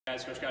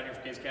Guys, Coach Scott here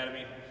from Case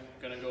Academy.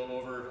 Going to go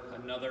over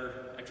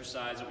another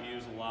exercise that we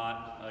use a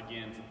lot,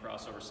 again, for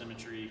crossover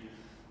symmetry,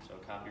 so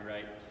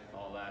copyright,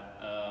 all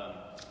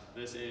that.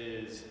 This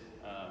is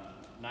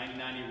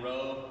 90-90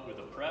 row with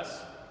a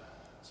press.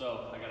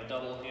 So I got a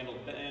double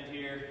handled band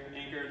here,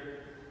 anchored.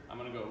 I'm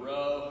going to go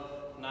row,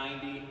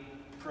 90,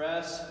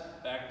 press,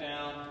 back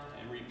down,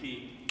 and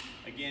repeat.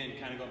 Again,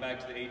 kind of go back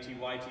to the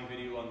AT-YT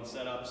video on the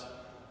setups,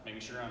 making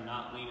sure I'm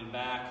not leaning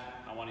back.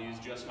 I want to use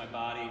just my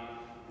body.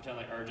 Pretend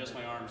like, or just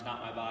my arms,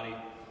 not my body.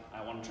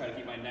 I want to try to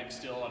keep my neck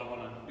still. I don't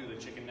want to do the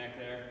chicken neck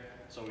there.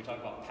 So we talk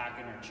about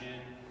packing our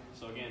chin.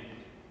 So again,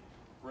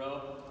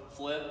 row,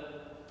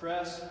 flip,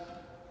 press.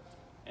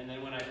 And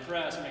then when I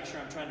press, make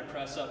sure I'm trying to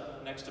press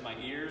up next to my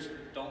ears.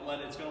 Don't let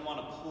it, it's going to want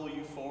to pull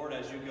you forward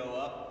as you go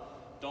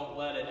up. Don't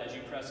let it, as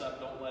you press up,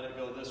 don't let it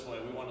go this way.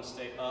 We want to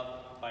stay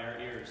up by our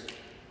ears.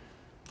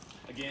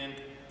 Again,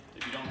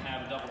 if you don't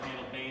have a double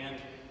handled band,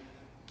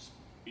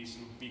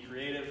 be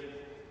creative.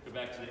 Go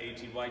back to the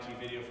AT-YT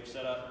video for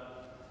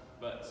setup,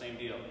 but same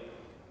deal.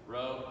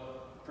 Row,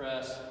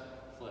 press,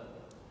 flip.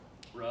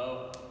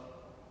 Row,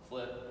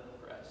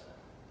 flip, press.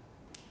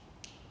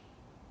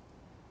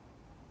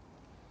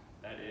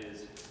 That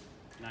is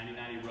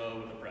 90-90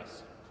 row with a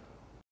press.